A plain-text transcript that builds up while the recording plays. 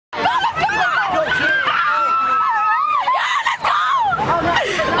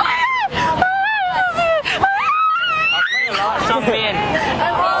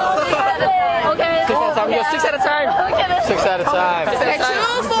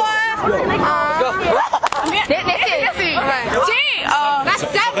That's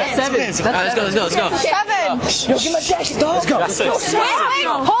 7. Alright, let's go. 7. Yo, get my jacket, dog. Let's go. Wait,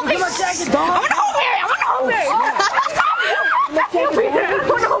 hold Get my jacket, dog. I'm gonna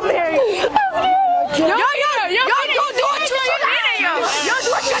hold Mary. Yo, do what you like. Yo, do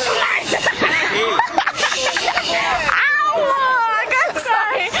what you like. Ow, I'm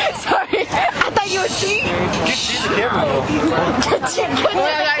sorry. I thought you were cheating. You can see the camera though.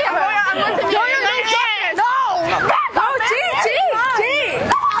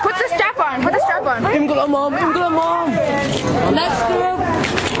 Put the strap on. Imgula mom. Next group.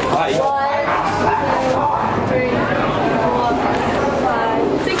 1, 2, 3, 4,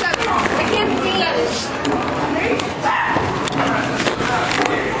 5, 6, 7. I can't see it.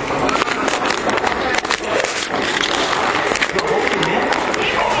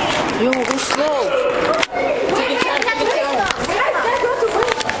 Yo, go slow.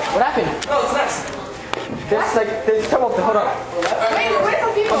 What happened? No, it's next. They come off the hood up.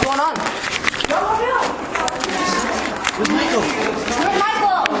 What's going on? Where's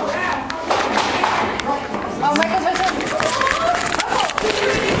Michael? Oh, Michael's missing.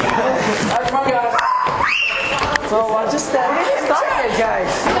 So just stop it,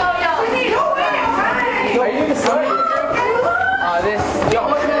 guys. Yo. Are you gonna stop it? This. Yo, how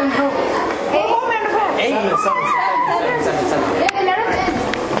much men in the group? 8. 7.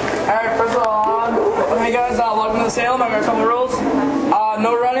 Alright, first of all, hey guys, welcome to Salem. I got a couple rules.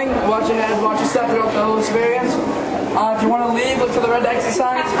 No running, watch your head, watch your step throughout the whole experience. If you want to leave, look for the red exit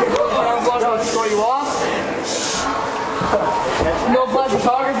signs. I'll escort you off. No flash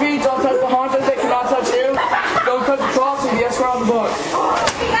photography, don't touch the haunches, they cannot touch you. Don't touch the cross, and yes, we're on the book.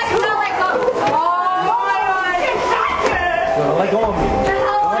 Let go of me.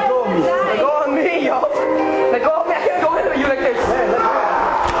 Let go of me, yo. Let go of me. I can't go into you like this. Hey, let go.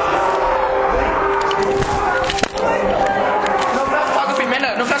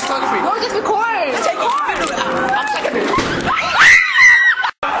 No flash photography. No, just record. Take on. I'm second.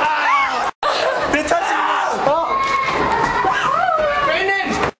 They're touching me. Brandon.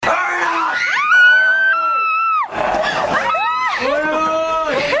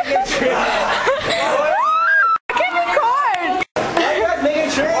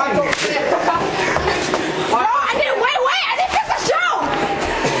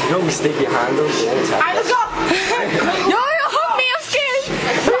 Yo, mistake your handles. Alright, let's go. Yo, help me. I'm scared.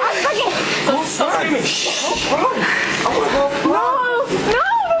 Don't start me. No. I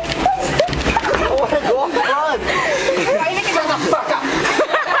want to go on the run. Shut the fuck up.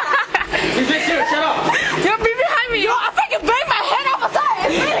 You bitch, shut up. Yo, be behind me. Yo, I freaking banged my head off a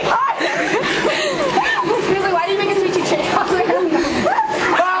side. It's really hard. Really, why do you make it sweet chicken?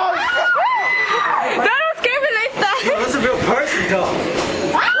 Don't scare me like that. Yo, that's a real person, though.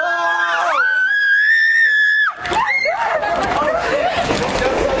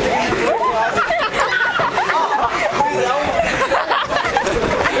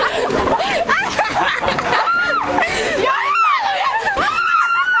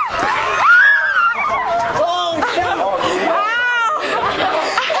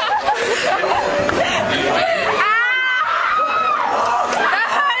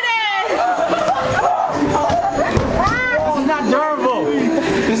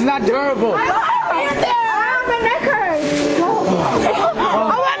 It's not durable. My neck hurts. I want my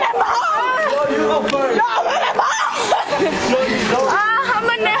mom. You go first. I want my mom.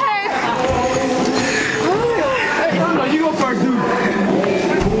 My neck hurts. No, you go first, dude.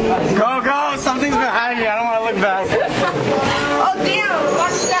 Go. Something's behind me. I don't want to look back. Oh, damn.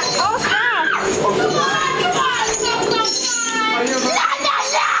 Watch that. Oh, snap.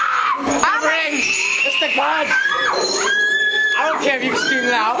 It's the God. I don't care if you scream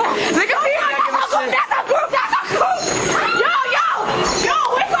loud. Look at me. That's a group. Yo,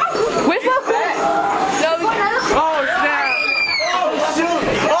 where's our group? Where's our group? Oh, snap.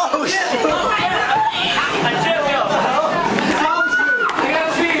 Oh, shit. I can't go. I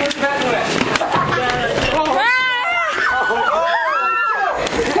gotta see. Where's the bathroom at?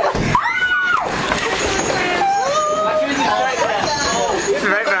 It's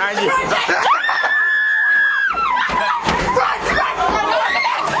right behind you.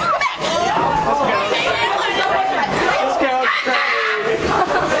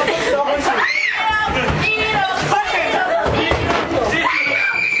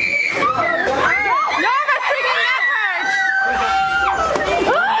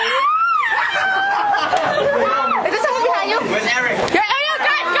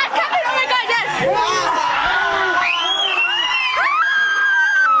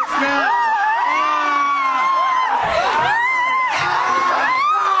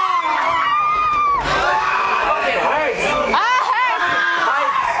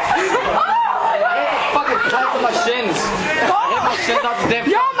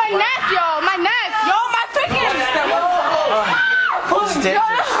 It's No, it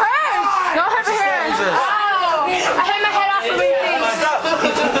dangerous. hurts. Don't hurt my hands. dangerous. Ow. I hit my head off the wing thing.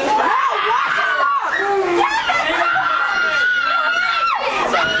 Stop.